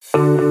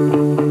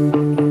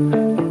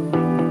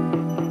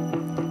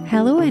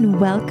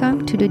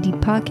Welcome to the Deep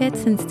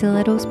Pockets and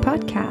Stilettos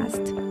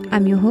podcast.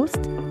 I'm your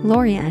host,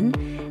 Lorianne,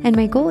 and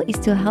my goal is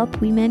to help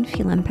women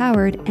feel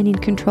empowered and in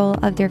control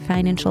of their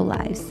financial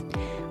lives.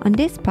 On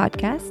this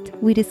podcast,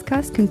 we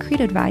discuss concrete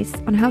advice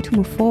on how to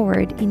move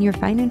forward in your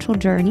financial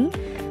journey,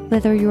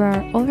 whether you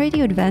are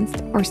already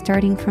advanced or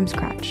starting from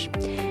scratch.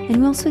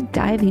 And we also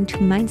dive into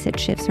mindset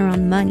shifts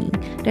around money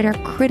that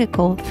are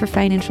critical for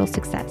financial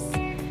success.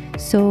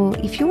 So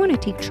if you want to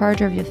take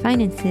charge of your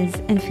finances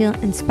and feel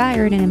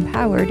inspired and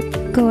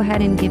empowered, go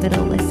ahead and give it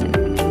a listen.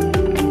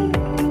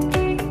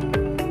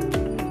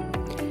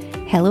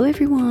 Hello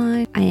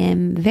everyone, I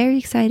am very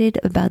excited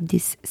about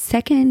this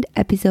second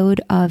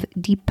episode of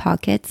Deep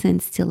Pockets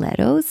and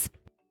Stilettos.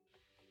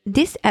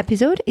 This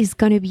episode is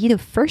going to be the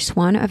first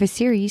one of a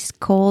series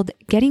called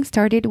Getting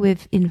Started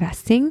with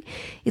Investing.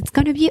 It's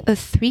going to be a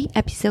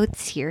 3-episode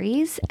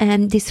series,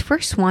 and this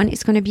first one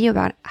is going to be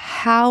about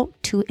how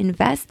to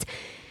invest.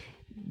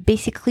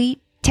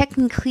 Basically,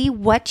 technically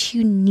what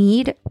you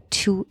need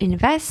to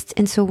invest.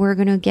 And so we're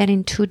going to get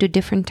into the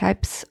different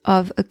types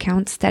of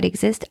accounts that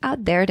exist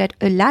out there that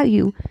allow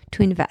you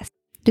to invest.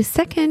 The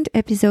second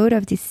episode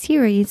of this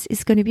series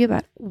is going to be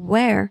about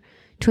where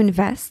to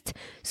invest.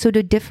 So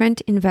the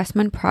different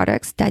investment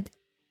products that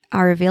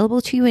are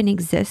available to you and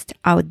exist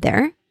out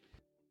there.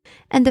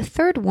 And the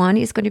third one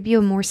is going to be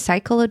a more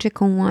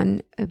psychological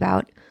one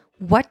about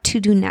what to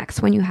do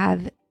next when you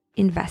have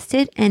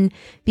invested and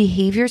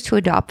behaviors to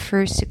adopt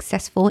for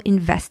successful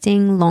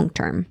investing long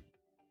term.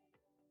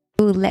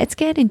 So let's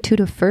get into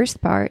the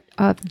first part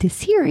of the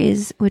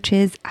series, which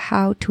is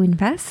how to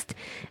invest.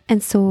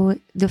 And so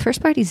the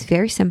first part is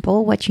very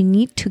simple. What you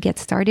need to get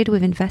started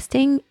with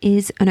investing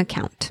is an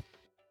account.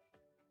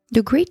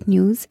 The great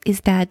news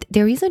is that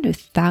there isn't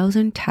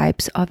 1,000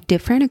 types of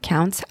different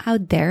accounts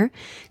out there,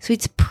 so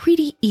it's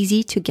pretty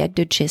easy to get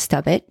the gist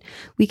of it.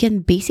 We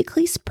can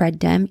basically spread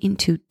them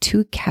into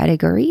 2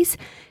 categories: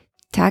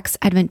 tax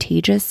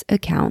advantageous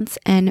accounts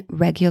and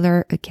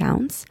regular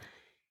accounts.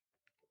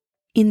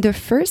 In the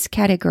first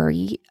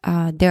category,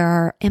 there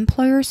are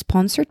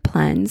employer-sponsored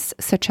plans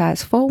such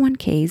as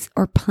 401ks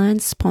or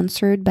plans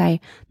sponsored by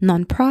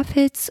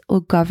nonprofits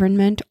or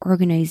government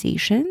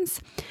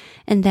organizations.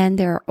 And then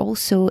there are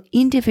also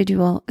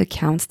individual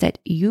accounts that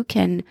you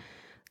can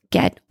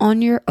get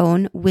on your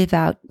own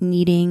without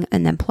needing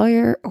an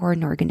employer or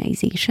an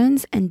organization,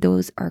 and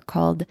those are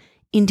called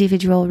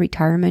individual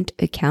retirement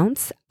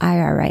accounts,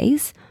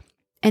 IRAs.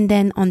 And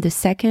then on the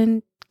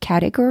second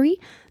category,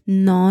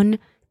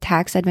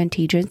 non-tax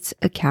advantageous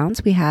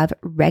accounts, we have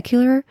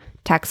regular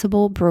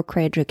taxable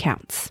brokerage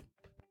accounts.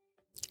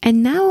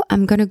 And now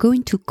I'm going to go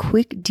into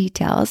quick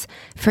details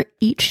for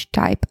each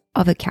type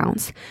of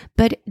accounts,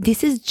 but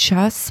this is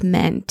just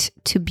meant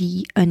to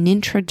be an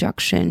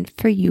introduction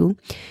for you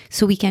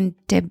so we can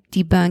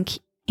debunk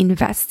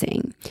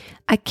investing.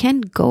 I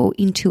can't go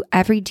into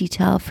every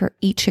detail for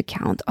each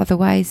account.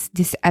 Otherwise,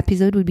 this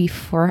episode would be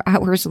 4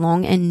 hours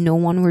long and no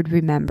one would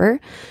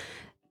remember.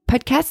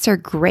 Podcasts are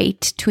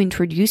great to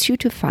introduce you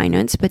to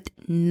finance, but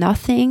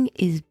nothing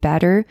is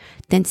better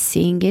than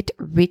seeing it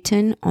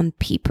written on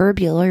paper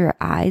below your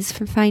eyes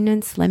for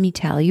finance, let me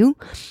tell you.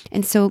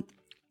 And so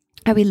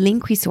I will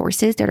link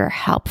resources that are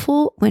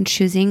helpful when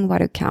choosing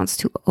what accounts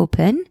to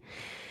open.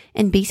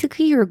 And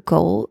basically your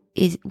goal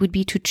would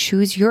be to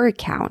choose your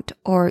account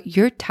or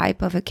your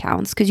type of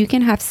accounts, because you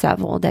can have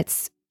several,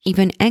 that's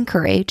even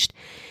encouraged,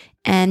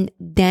 and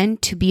then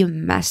to be a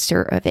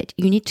master of it.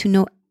 You need to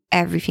know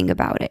everything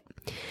about it.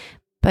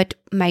 But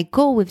my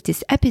goal with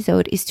this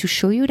episode is to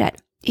show you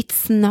that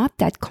it's not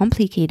that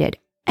complicated.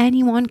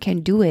 Anyone can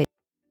do it.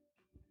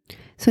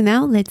 So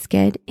now let's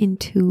get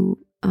into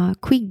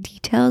quick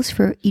details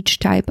for each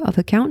type of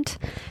account.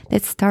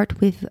 Let's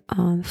start with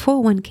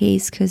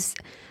 401ks, because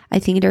I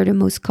think they're the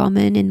most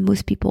common and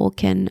most people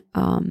can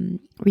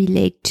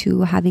relate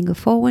to having a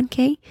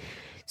 401k.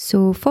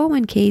 So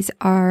 401ks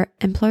are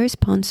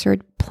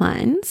employer-sponsored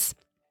plans.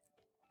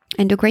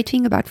 And the great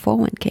thing about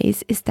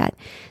 401ks is that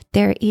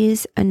there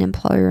is an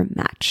employer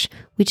match,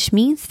 which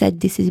means that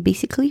this is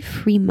basically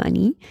free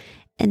money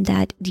and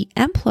that the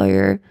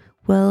employer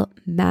will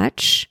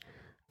match,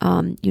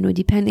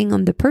 depending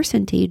on the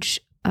percentage,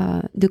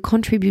 the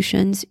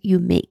contributions you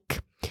make.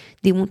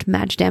 They won't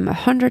match them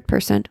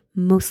 100%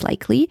 most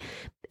likely,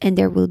 and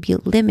there will be a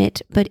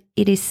limit, but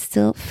it is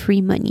still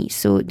free money.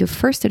 So the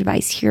first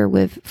advice here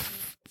with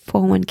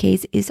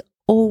 401ks is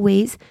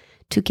always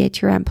to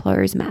get your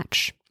employer's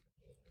match.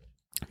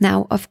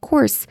 Now, of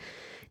course,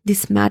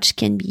 this match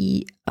can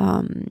be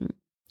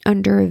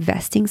under a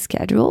vesting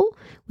schedule,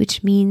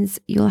 which means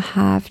you'll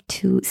have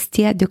to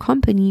stay at the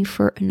company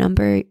for a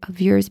number of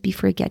years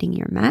before getting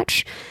your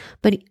match.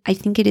 But I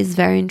think it is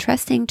very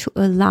interesting to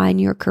align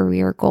your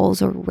career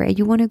goals or where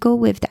you want to go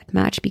with that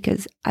match,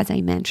 because as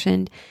I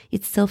mentioned,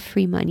 it's still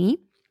free money.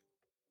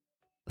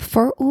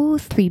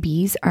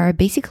 403bs are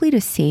basically the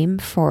same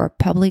for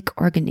public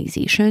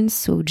organizations.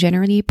 So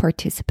generally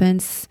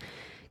participants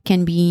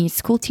can be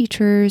school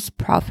teachers,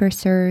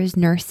 professors,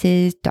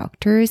 nurses,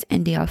 doctors,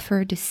 and they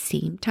offer the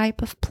same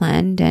type of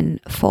plan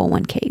than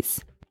 401ks.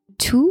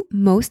 two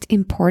most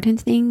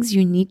important things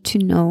you need to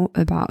know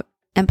about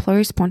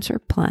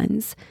employer-sponsored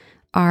plans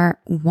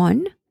are,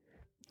 one,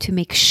 to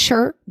make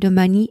sure the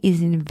money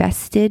is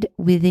invested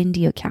within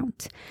the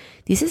account.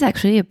 This is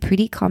actually a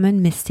pretty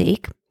common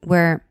mistake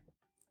where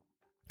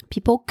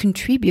people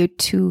contribute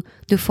to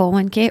the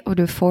 401k or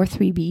the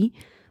 403b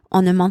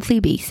on a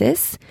monthly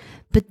basis,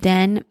 but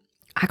then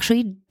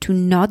actually do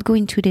not go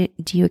into the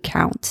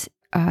account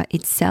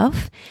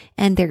itself,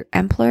 and their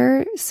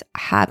employers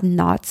have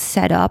not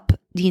set up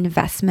the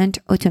investment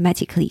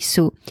automatically.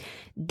 So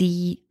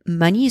the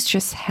money is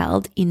just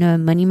held in a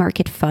money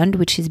market fund,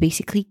 which is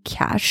basically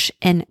cash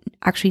and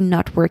actually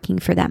not working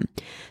for them.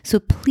 So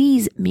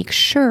please make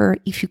sure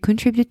if you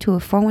contribute to a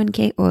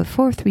 401k or a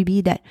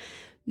 403b that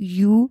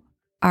you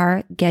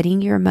are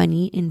getting your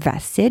money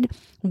invested,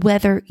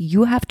 whether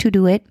you have to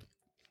do it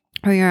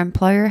or your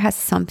employer has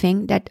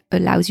something that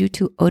allows you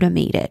to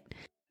automate it.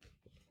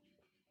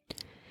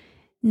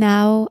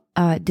 Now,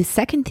 the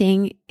second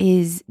thing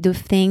is the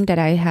thing that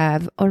I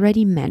have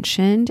already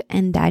mentioned,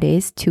 and that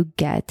is to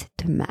get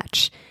the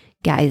match.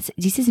 Guys,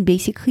 this is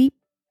basically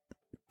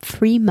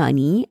free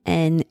money,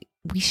 and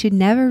we should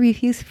never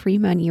refuse free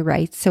money,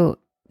 right? So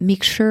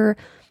make sure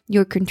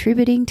you're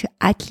contributing to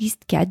at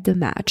least get the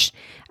match.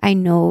 I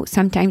know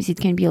sometimes it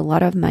can be a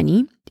lot of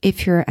money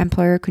if your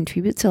employer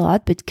contributes a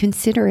lot, but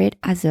consider it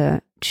as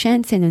a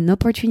chance and an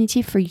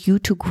opportunity for you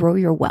to grow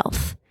your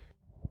wealth.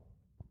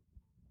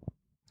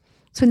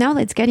 So now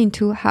let's get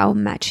into how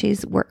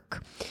matches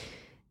work.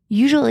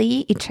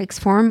 Usually it takes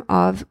form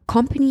of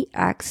company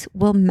X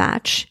will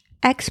match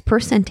X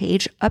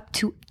percentage up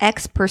to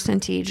X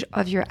percentage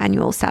of your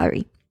annual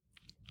salary.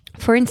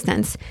 For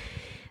instance,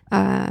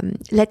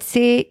 let's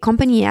say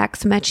company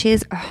X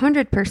matches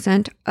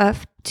 100% up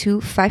to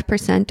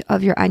 5%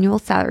 of your annual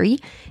salary,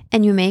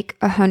 and you make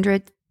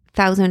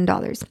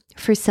 $100,000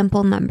 for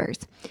simple numbers.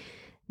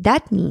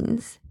 That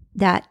means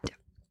that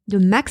the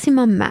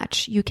maximum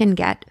match you can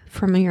get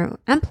from your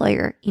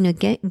employer in a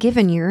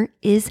given year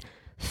is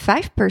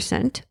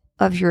 5%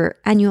 of your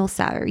annual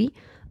salary,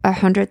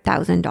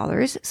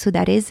 $100,000. So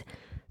that is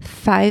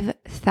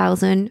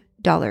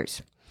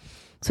 $5,000.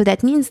 So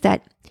that means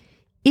that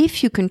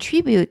if you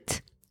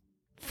contribute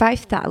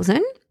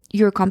 $5,000,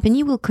 your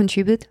company will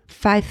contribute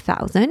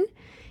 $5,000.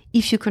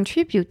 If you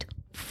contribute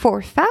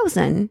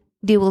 $4,000,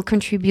 they will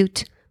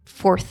contribute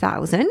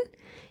 $4,000.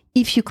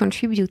 If you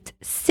contribute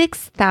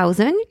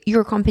 $6,000,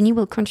 your company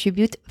will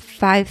contribute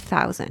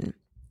 $5,000.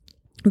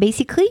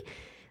 Basically,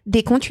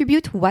 they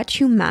contribute what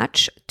you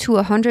match to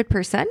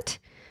 100%,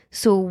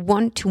 so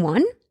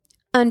 1-to-1,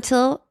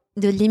 until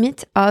the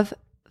limit of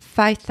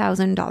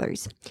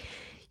 $5,000.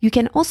 You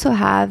can also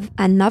have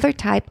another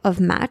type of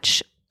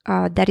match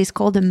that is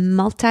called a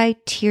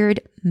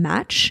multi-tiered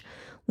match,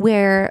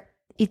 where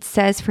it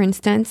says, for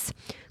instance,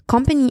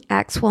 company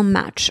X will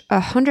match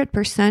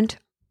 100%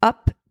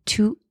 up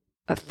to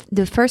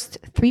the first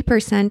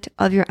 3%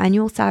 of your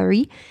annual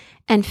salary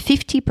and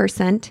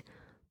 50%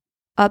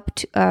 up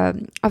to,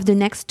 of the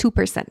next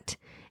 2%.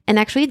 And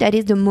actually, that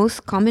is the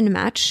most common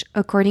match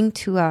according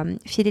to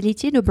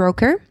Fidelity, the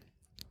broker.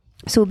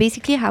 So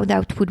basically how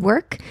that would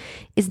work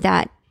is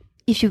that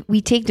if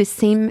we take the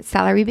same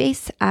salary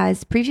base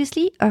as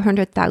previously,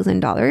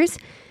 $100,000,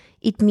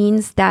 it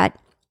means that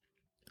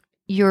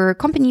your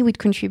company would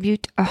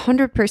contribute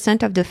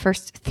 100% of the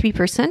first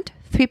 3%.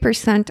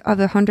 3% of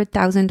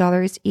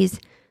 $100,000 is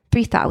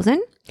 $3,000.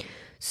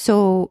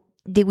 So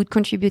they would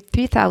contribute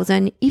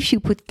 $3,000 if you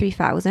put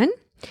 $3,000.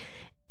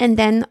 And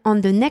then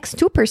on the next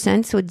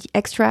 2%, so the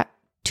extra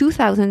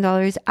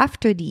 $2,000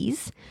 after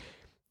these,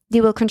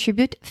 they will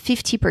contribute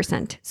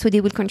 50%. So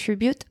they would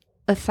contribute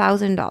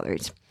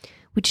 $1,000,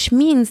 which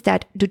means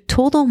that the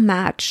total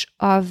match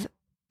of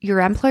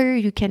your employer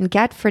you can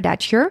get for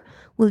that year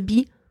will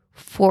be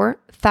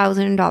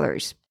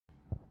 $4,000.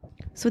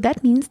 So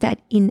that means that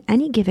in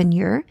any given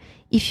year,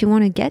 if you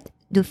want to get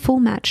the full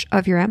match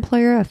of your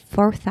employer of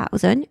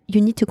 $4,000,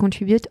 you need to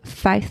contribute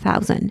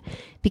 $5,000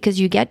 because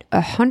you get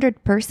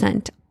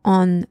 100%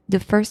 on the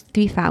first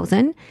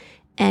 $3,000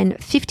 and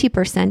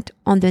 50%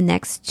 on the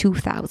next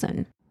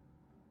 $2,000.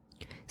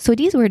 So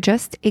these were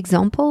just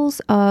examples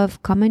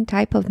of common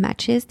type of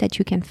matches that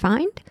you can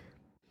find.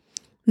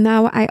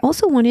 Now, I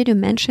also wanted to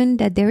mention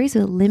that there is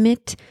a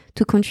limit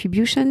to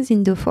contributions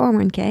in the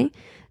 401k.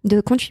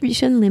 The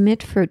contribution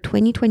limit for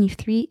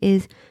 2023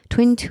 is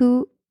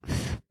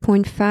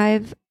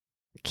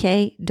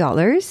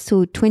 $22.5K,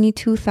 so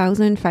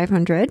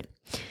 $22,500.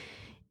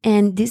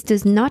 And this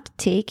does not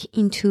take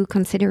into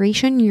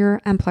consideration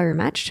your employer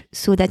match.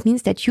 So that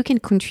means that you can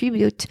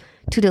contribute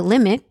to the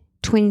limit,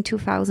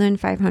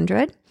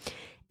 $22,500,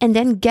 and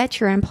then get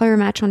your employer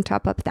match on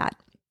top of that.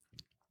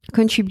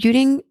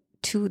 Contributing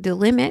to the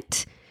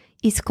limit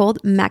is called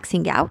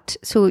maxing out.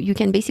 So you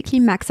can basically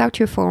max out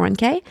your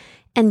 401k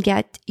and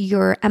get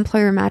your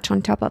employer match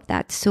on top of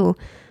that. So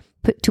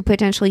to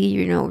potentially,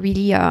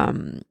 really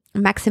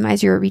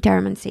maximize your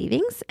retirement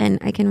savings. And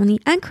I can only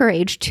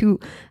encourage to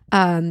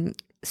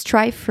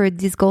strive for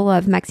this goal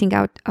of maxing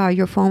out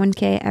your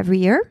 401k every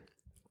year.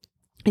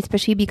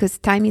 especially because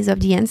time is of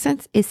the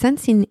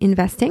essence in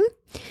investing.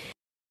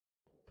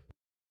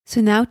 So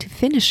now to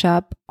finish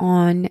up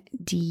on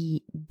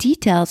the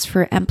details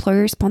for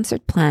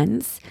employer-sponsored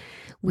plans,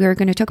 we're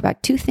going to talk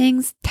about two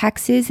things,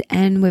 taxes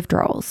and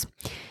withdrawals.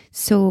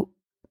 So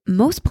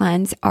most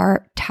plans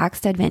are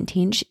tax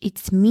advantage.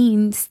 It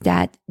means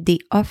that they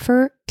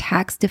offer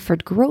tax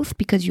deferred growth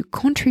because you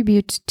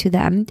contribute to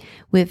them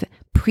with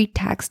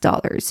pre-tax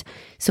dollars.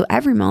 So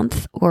every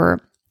month or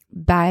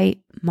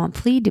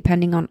bi-monthly,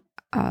 depending on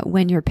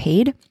when you're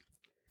paid,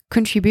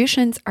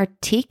 contributions are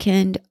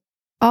taken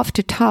off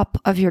the top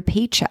of your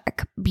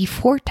paycheck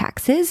before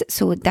taxes.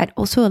 So that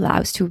also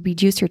allows to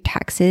reduce your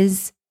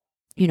taxes,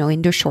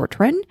 in the short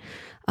run.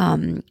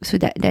 So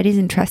that is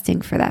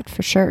interesting for that,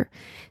 for sure.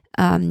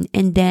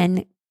 And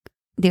then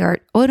they are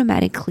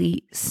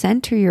automatically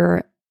sent to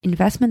your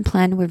investment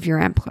plan with your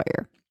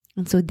employer.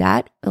 And so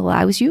that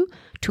allows you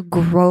to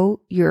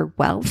grow your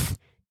wealth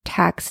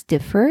tax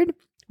deferred,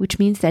 which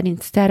means that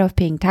instead of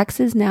paying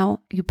taxes now,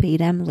 you pay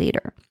them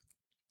later.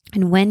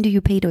 And when do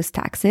you pay those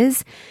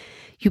taxes?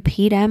 You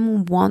pay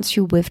them once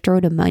you withdraw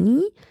the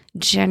money,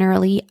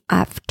 generally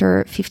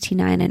after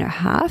 59 and a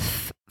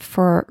half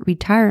for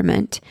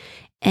retirement,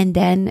 and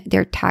then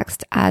they're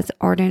taxed as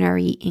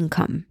ordinary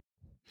income.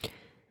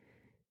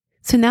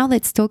 So now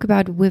let's talk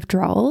about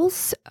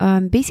withdrawals.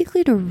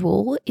 Basically, the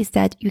rule is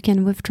that you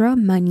can withdraw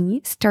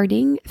money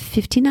starting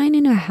 59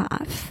 and a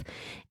half.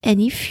 And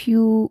if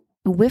you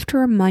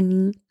withdraw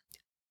money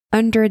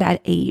under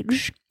that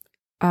age,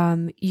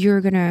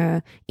 you're going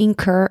to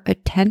incur a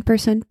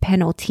 10%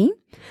 penalty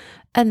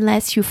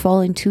unless you fall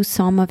into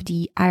some of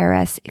the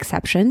IRS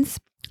exceptions.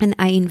 And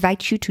I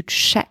invite you to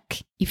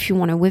check if you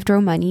want to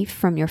withdraw money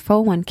from your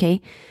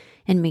 401k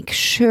and make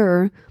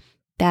sure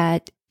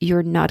that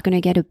you're not going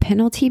to get a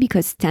penalty,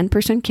 because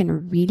 10%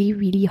 can really,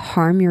 really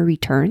harm your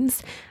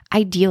returns.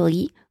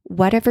 Ideally,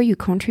 whatever you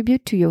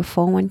contribute to your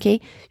 401k,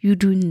 you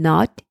do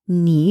not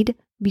need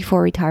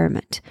before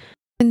retirement.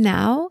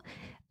 Now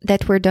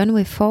that we're done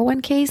with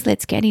 401ks,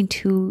 let's get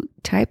into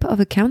type of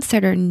accounts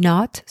that are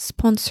not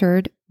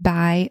sponsored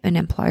by an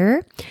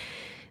employer.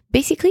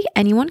 Basically,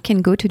 anyone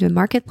can go to the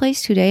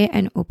marketplace today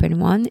and open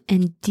one,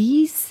 and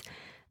these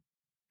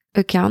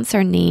accounts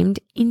are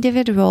named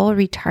individual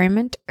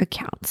retirement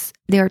accounts.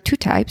 There are two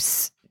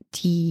types,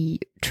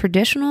 the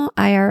traditional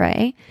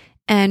IRA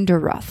and the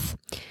Roth.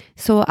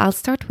 So I'll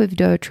start with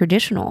the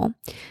traditional.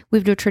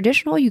 With the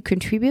traditional, you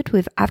contribute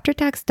with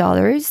after-tax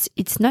dollars.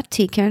 It's not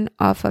taken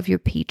off of your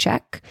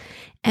paycheck.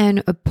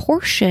 And a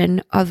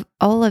portion of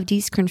all of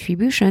these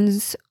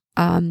contributions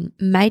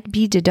might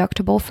be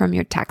deductible from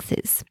your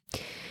taxes.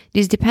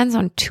 This depends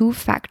on two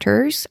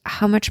factors: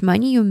 how much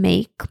money you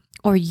make,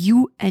 or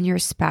you and your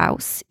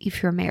spouse,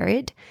 if you're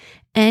married,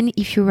 and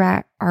if you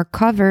are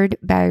covered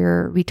by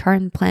your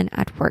retirement plan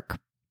at work.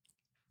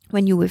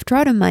 When you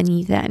withdraw the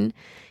money then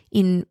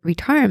in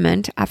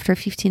retirement after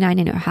 59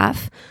 and a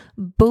half,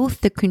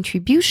 both the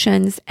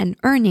contributions and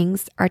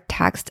earnings are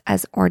taxed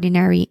as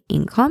ordinary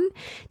income.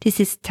 This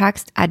is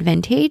tax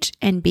advantage.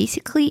 And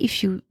basically,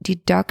 if you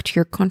deduct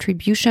your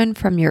contribution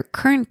from your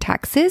current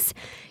taxes,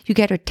 you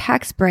get a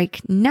tax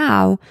break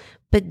now,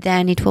 but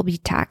then it will be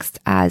taxed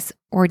as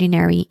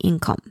ordinary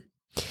income.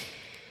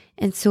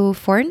 And so,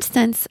 for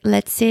instance,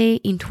 let's say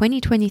in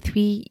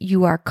 2023,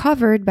 you are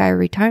covered by a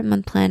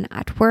retirement plan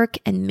at work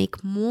and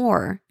make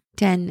more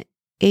than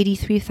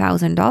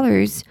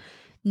 $83,000.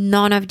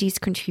 None of these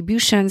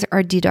contributions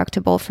are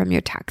deductible from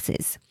your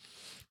taxes.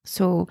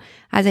 So,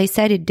 as I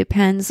said, it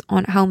depends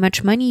on how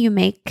much money you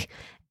make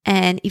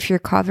and if you're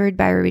covered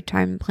by a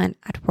retirement plan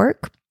at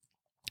work.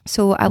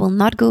 So, I will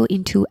not go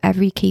into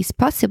every case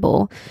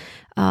possible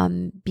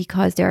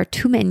because there are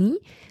too many,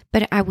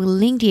 but I will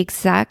link the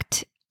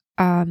exact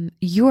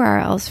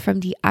URLs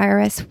from the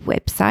IRS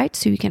website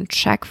so you can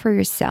check for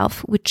yourself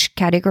which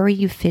category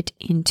you fit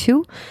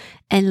into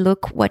and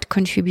look what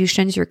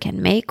contributions you can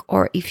make,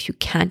 or if you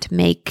can't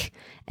make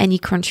any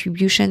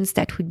contributions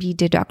that would be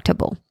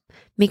deductible.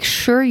 Make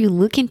sure you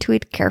look into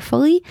it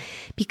carefully,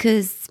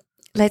 because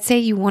let's say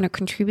you want to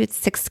contribute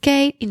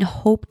 $6,000 in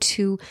hope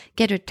to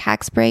get a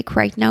tax break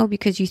right now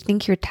because you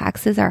think your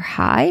taxes are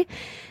high,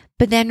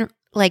 but then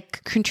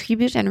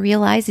contribute and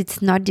realize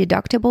it's not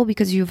deductible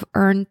because you've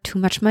earned too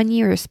much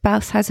money or your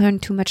spouse has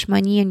earned too much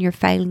money and you're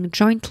filing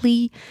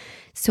jointly.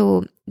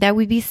 So that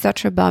would be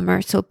such a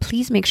bummer. So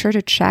please make sure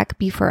to check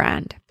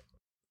beforehand.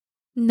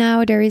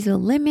 Now there is a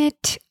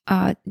limit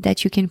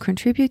that you can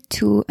contribute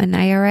to an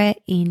IRA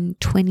in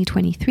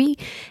 2023,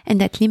 and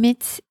that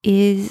limit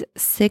is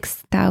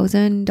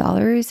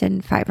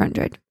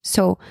 $6,500.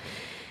 So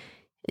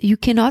you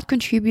cannot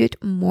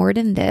contribute more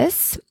than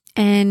this.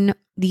 And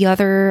the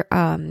other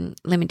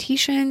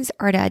limitations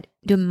are that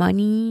the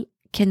money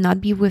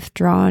cannot be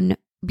withdrawn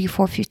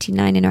before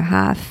 59 and a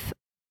half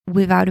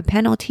without a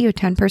penalty, a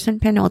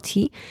 10%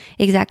 penalty,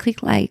 exactly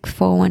like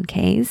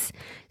 401ks.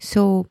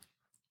 So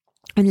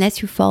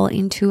unless you fall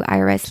into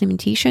IRS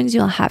limitations,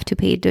 you'll have to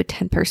pay the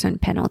 10%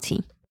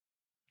 penalty.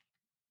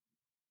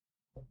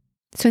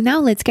 So now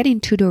let's get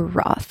into the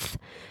Roth.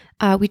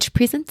 which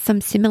presents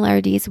some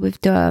similarities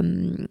with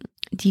the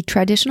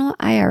traditional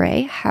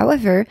IRA.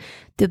 However,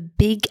 the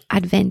big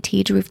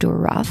advantage with the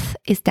Roth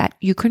is that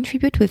you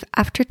contribute with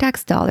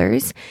after-tax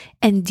dollars,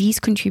 and these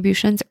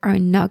contributions are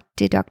not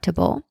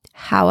deductible.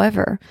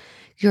 However,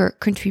 your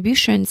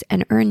contributions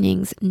and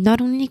earnings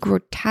not only grow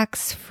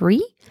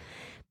tax-free,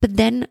 but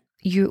then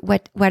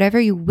whatever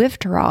you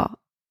withdraw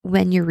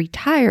when you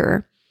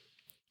retire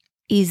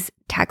is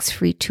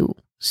tax-free too.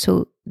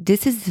 So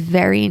this is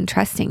very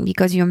interesting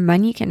because your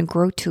money can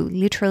grow to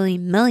literally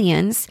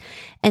millions,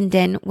 and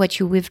then what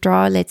you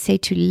withdraw, let's say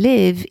to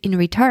live in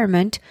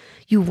retirement,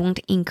 you won't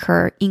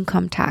incur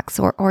income tax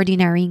or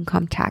ordinary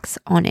income tax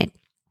on it.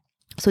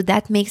 So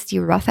that makes the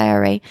Roth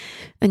IRA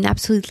an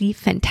absolutely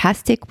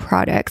fantastic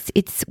product.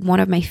 It's one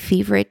of my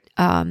favorite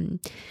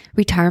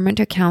retirement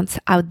accounts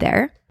out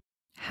there.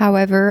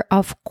 However,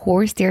 of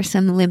course, there are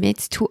some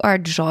limits to our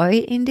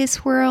joy in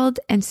this world.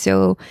 And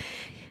so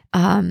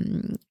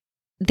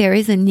there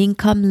is an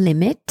income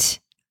limit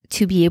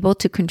to be able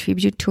to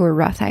contribute to a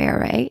Roth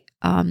IRA.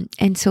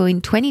 And so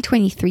in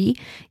 2023,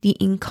 the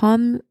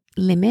income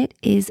limit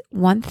is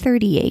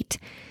 $138,000.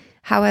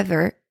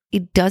 However,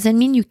 it doesn't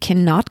mean you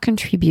cannot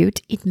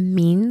contribute. It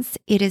means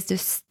it is the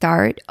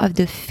start of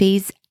the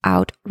phase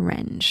out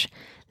range.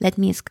 Let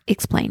me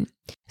explain.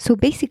 So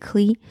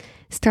basically,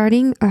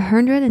 starting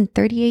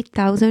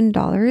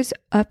 $138,000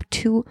 up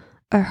to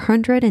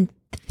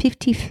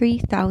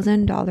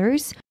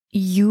 $153,000,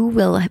 you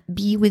will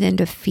be within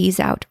the phase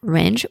out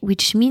range,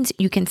 which means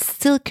you can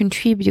still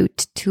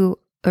contribute to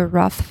a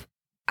Roth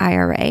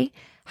IRA.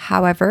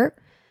 However,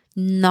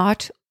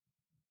 not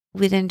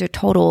within the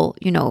total,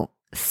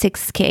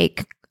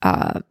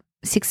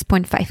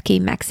 6.5K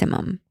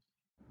maximum.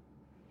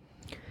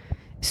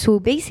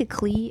 So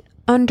basically,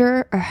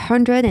 under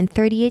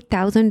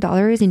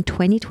 $138,000 in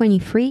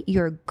 2023,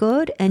 you're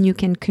good and you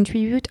can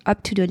contribute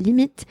up to the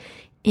limit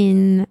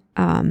in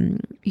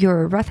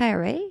your Roth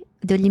IRA,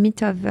 the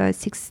limit of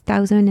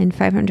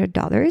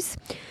 $6,500.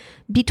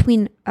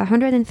 Between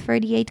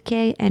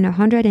 $138K and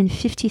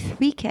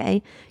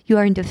 $153K, you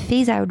are in the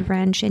phase-out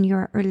range and you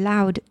are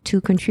allowed to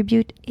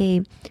contribute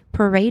a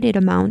prorated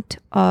amount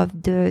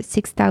of the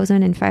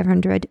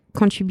 $6,500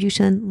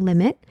 contribution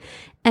limit.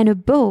 And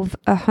above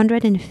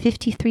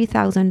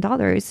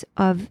 $153,000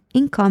 of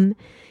income,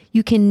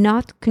 you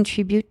cannot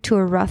contribute to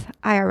a Roth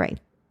IRA.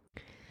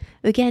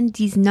 Again,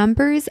 these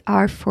numbers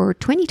are for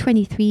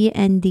 2023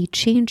 and they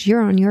change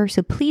year on year.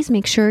 So please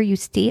make sure you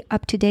stay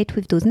up to date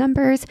with those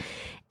numbers.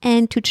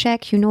 And to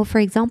check, for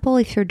example,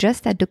 if you're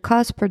just at the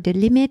cusp or the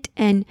limit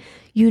and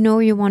you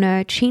want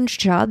to change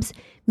jobs,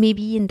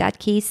 maybe in that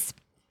case,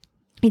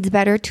 it's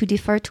better to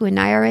defer to an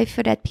IRA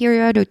for that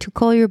period or to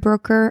call your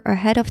broker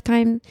ahead of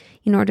time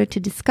in order to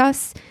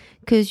discuss,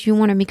 because you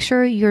want to make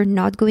sure you're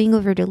not going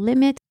over the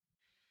limit.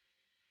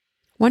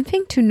 One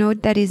thing to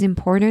note that is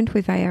important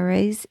with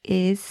IRAs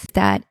is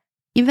that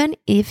even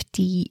if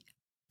the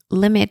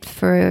limit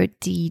for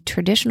the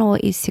traditional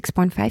is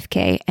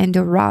 6.5K and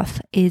the Roth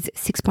is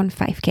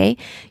 6.5K,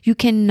 you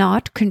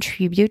cannot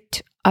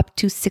contribute up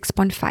to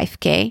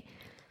 6.5K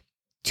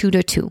to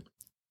the two.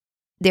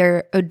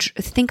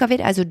 Think of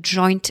it as a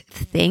joint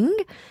thing.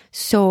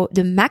 So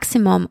the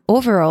maximum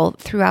overall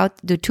throughout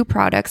the two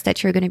products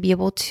that you're going to be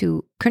able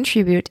to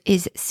contribute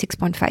is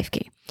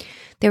 6.5K.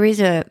 There is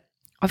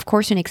of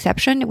course, an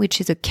exception, which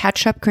is a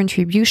catch-up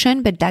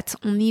contribution, but that's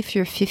only if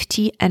you're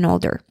 50 and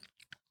older.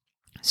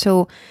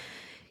 So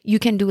you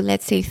can do,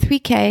 let's say,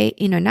 3K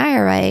in an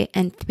IRA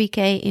and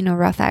 3K in a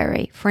Roth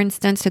IRA. For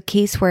instance, a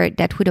case where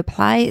that would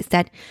apply is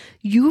that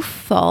you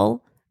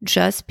fall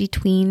just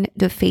between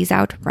the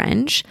phase-out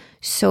range.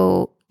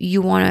 So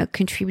you want to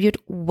contribute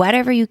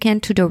whatever you can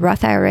to the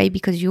Roth IRA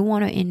because you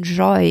want to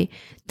enjoy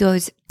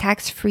those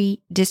tax-free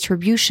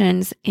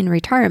distributions in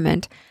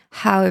retirement.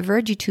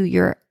 However, due to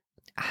your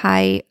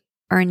high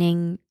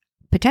earning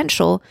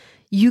potential,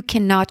 you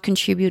cannot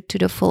contribute to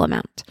the full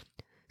amount.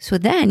 So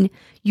then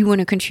you want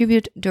to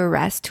contribute the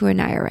rest to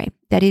an IRA.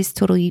 That is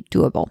totally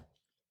doable.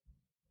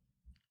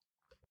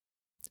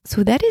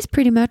 So that is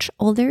pretty much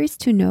all there is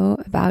to know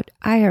about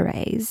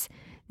IRAs.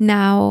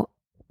 Now,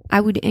 I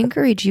would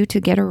encourage you to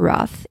get a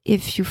Roth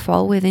if you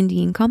fall within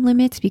the income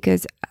limits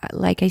because,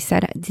 like I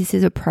said, this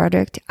is a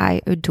product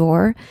I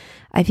adore.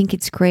 I think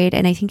it's great,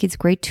 and I think it's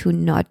great to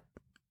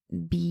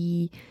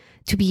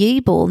be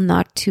able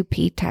not to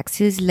pay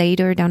taxes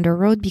later down the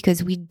road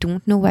because we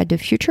don't know what the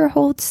future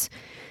holds.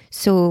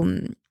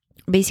 So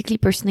basically,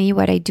 personally,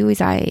 what I do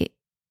is I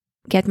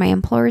get my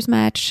employer's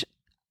match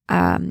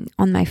on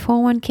my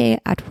 401k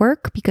at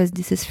work because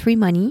this is free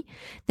money.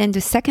 Then the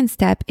second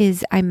step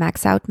is I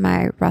max out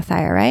my Roth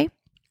IRA.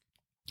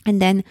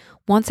 And then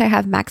once I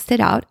have maxed it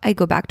out, I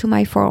go back to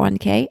my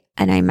 401k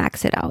and I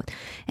max it out.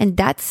 And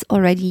that's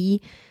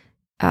already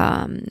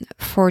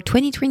for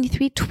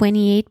 2023,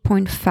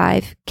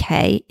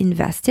 28.5K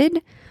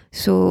invested.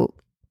 So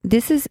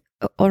this is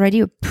already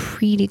a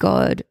pretty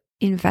good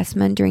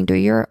investment during the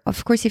year.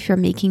 Of course, if you're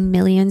making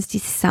millions,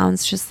 this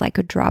sounds just like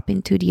a drop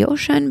into the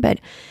ocean,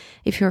 but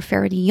if you're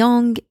fairly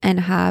young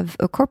and have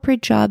a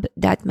corporate job,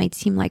 that might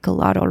seem like a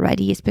lot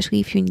already, especially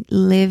if you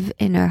live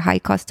in a high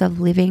cost of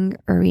living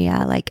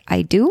area like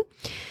I do.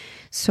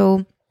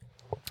 So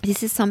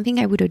this is something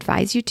I would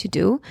advise you to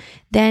do.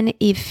 Then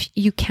if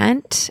you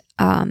can't,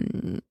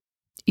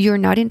 you're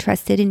not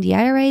interested in the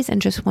IRAs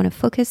and just want to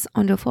focus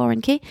on the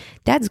 401k,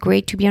 that's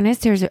great. To be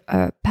honest, there's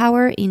a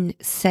power in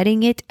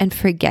setting it and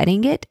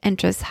forgetting it and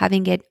just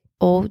having it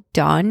all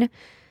done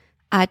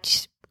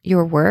at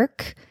your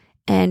work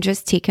and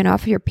just taken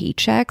off your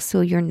paycheck,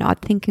 so you're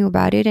not thinking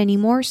about it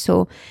anymore.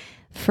 So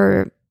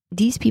for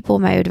these people,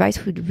 my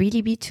advice would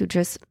really be to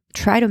just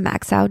try to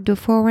max out the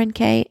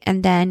 401k,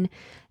 and then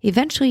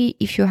eventually,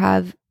 if you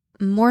have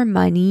more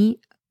money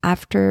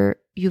after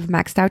you've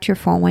maxed out your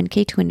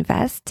 401k to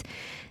invest,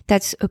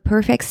 that's a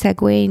perfect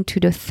segue into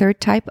the third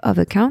type of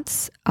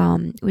accounts,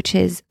 which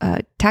is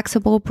a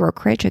taxable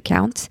brokerage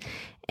account.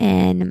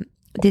 And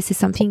this is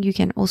something you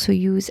can also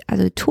use as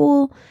a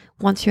tool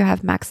once you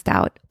have maxed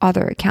out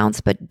other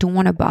accounts, but don't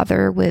want to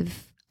bother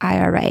with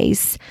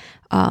IRAs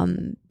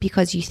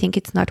because you think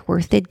it's not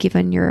worth it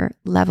given your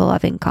level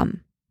of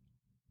income.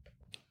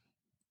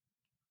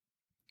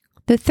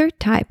 The third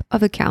type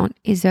of account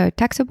is a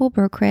taxable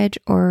brokerage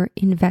or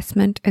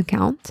investment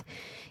account.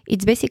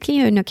 It's basically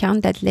an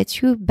account that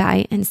lets you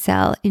buy and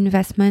sell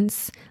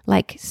investments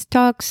like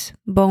stocks,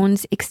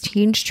 bonds,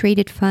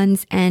 exchange-traded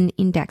funds, and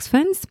index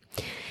funds.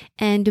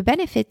 And the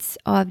benefits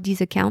of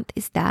this account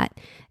is that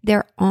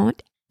there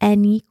aren't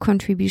any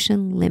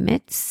contribution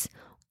limits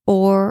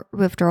or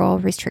withdrawal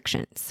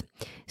restrictions.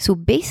 So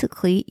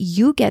basically,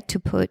 you get to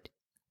put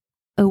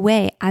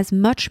away as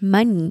much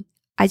money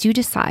as you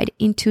decide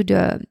into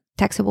the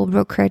taxable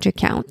brokerage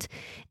account.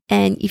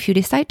 And if you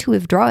decide to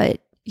withdraw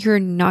it, you're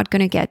not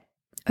going to get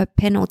a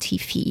penalty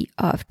fee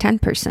of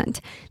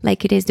 10%,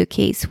 like it is the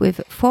case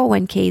with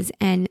 401ks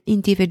and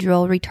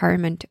individual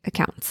retirement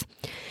accounts.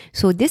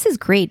 So this is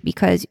great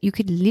because you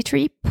could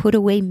literally put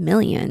away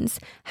millions,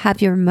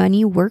 have your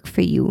money work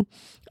for you,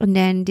 and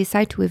then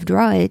decide to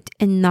withdraw it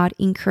and not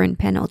incur a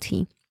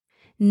penalty.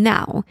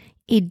 Now,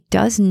 it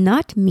does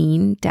not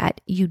mean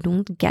that you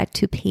don't get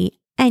to pay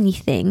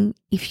anything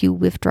if you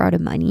withdraw the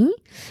money,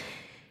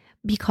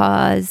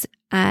 because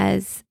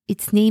as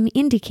its name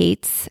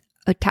indicates,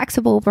 a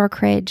taxable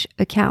brokerage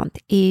account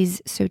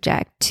is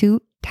subject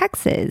to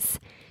taxes.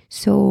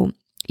 So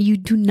you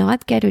do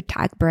not get a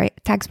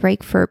tax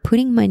break for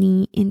putting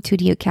money into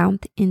the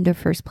account in the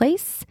first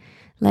place,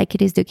 like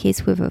it is the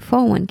case with a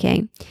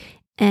 401k.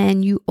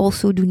 And you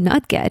also do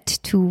not get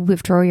to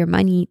withdraw your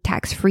money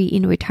tax-free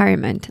in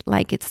retirement,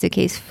 like it's the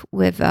case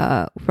with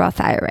a Roth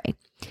IRA.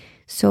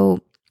 So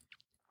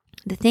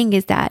the thing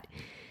is that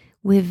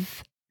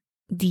with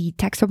the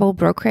taxable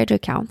brokerage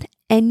account,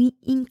 any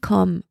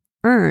income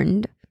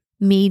earned,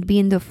 may be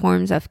in the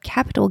forms of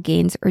capital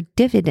gains or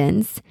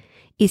dividends,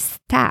 is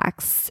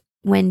taxed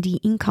when the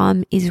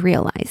income is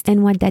realized.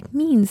 And what that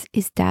means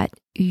is that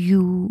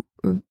you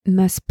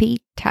must pay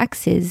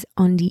taxes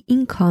on the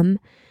income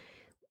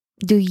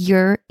the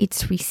year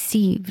it's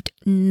received,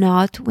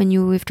 not when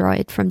you withdraw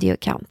it from the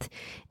account.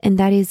 And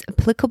that is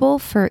applicable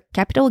for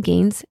capital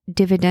gains,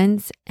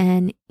 dividends,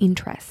 and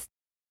interest.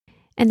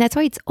 And that's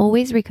why it's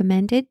always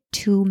recommended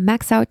to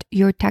max out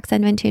your tax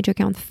advantage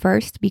account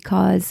first,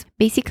 because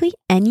basically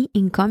any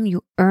income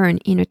you earn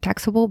in a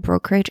taxable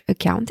brokerage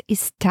account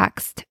is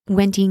taxed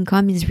when the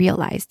income is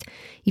realized.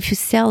 If you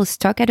sell a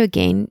stock at a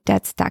gain,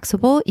 that's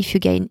taxable. If you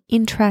gain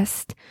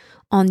interest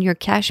on your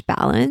cash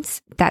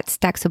balance, that's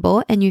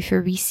taxable. And if you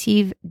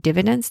receive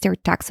dividends, they're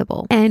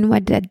taxable. And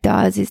what that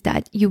does is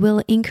that you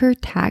will incur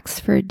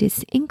tax for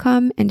this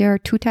income. And there are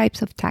two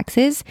types of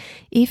taxes.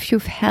 If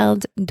you've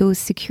held those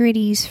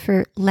securities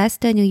for less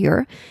than a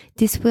year,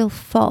 this will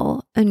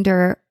fall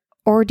under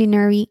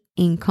ordinary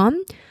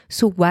income.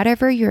 So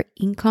whatever your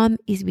income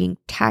is being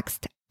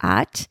taxed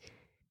at,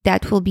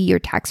 that will be your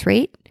tax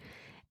rate.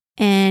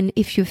 And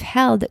if you've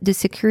held the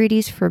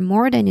securities for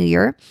more than a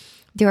year,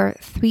 there are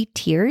three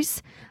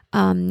tiers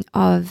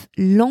of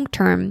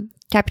long-term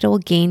capital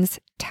gains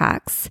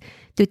tax.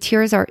 The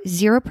tiers are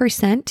 0%,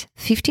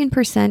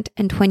 15%,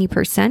 and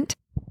 20%.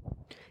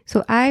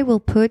 So I will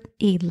put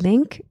a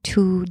link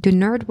to the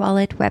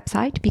NerdWallet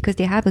website because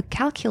they have a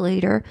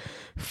calculator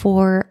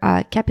for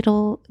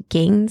capital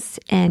gains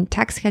and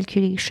tax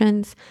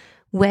calculations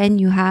when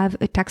you have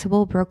a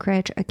taxable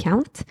brokerage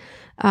account.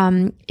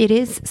 It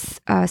is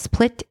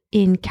split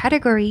in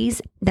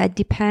categories that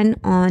depend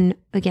on,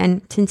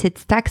 again, since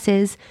it's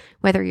taxes,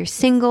 whether you're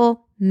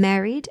single,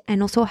 married,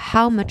 and also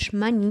how much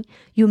money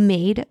you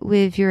made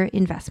with your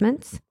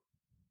investments.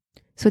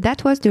 So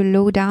that was the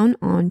lowdown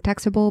on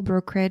taxable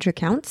brokerage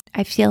accounts.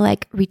 I feel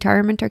like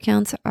retirement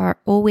accounts are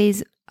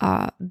always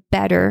a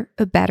better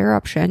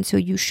option. So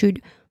you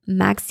should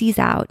max these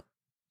out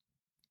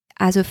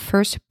as a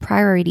first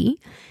priority,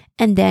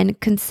 and then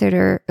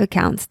consider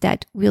accounts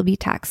that will be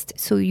taxed.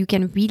 So you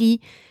can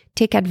really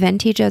take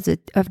advantage of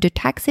the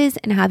taxes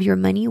and have your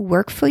money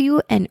work for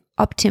you and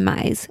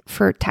optimize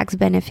for tax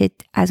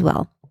benefit as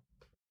well.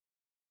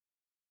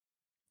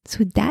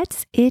 So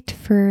that's it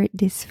for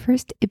this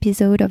first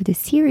episode of the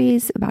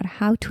series about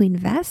how to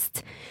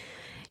invest.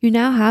 You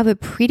now have a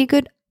pretty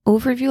good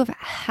overview of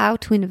how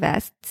to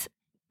invest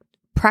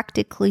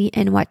practically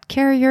and what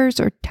carriers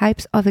or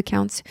types of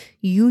accounts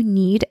you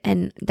need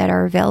and that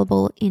are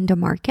available in the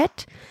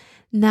market.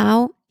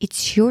 Now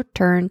it's your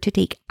turn to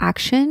take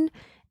action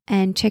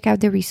and check out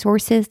the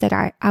resources that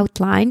are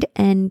outlined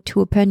and to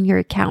open your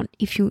account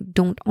if you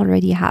don't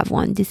already have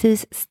one. This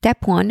is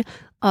step 1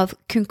 of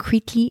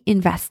concretely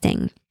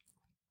investing.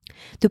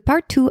 The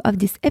part 2 of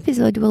this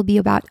episode will be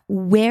about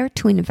where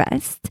to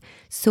invest.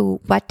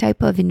 So what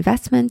type of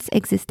investments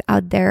exist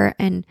out there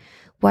and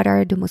what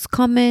are the most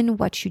common,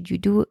 what should you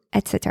do,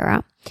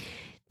 etc.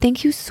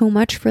 Thank you so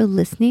much for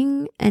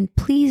listening, and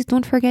please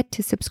don't forget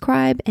to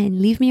subscribe and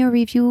leave me a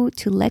review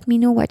to let me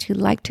know what you'd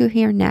like to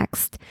hear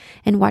next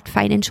and what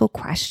financial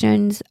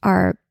questions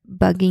are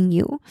bugging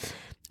you.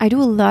 I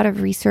do a lot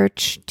of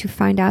research to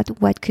find out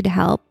what could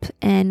help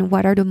and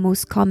what are the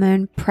most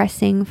common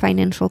pressing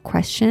financial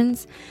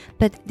questions,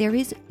 but there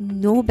is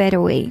no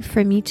better way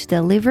for me to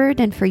deliver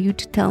than for you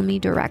to tell me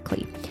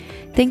directly.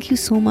 Thank you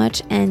so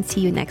much and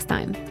see you next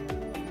time.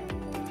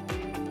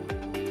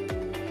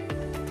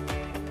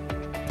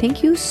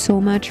 Thank you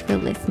so much for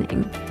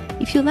listening.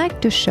 If you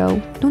liked the show,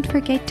 don't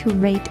forget to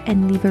rate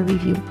and leave a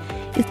review.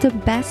 It's the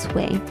best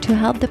way to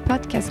help the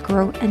podcast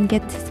grow and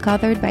get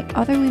discovered by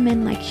other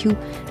women like you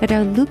that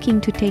are looking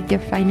to take their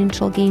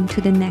financial game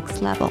to the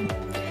next level.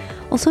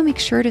 Also, make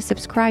sure to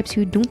subscribe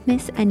so you don't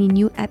miss any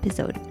new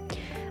episode.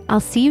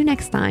 I'll see you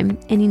next time,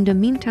 and in the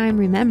meantime,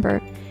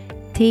 remember,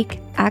 take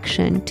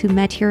action to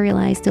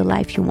materialize the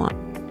life you want.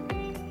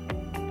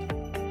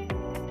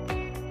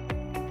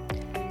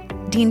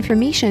 The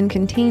information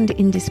contained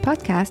in this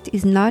podcast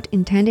is not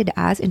intended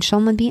as and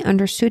shall not be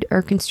understood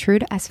or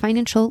construed as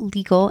financial,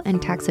 legal,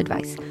 and tax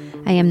advice.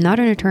 I am not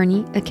an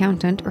attorney,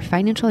 accountant, or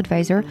financial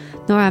advisor,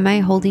 nor am I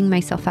holding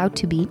myself out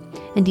to be,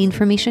 and the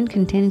information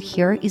contained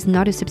here is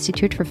not a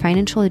substitute for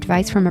financial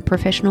advice from a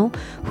professional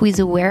who is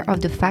aware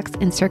of the facts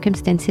and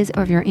circumstances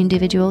of your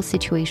individual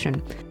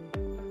situation.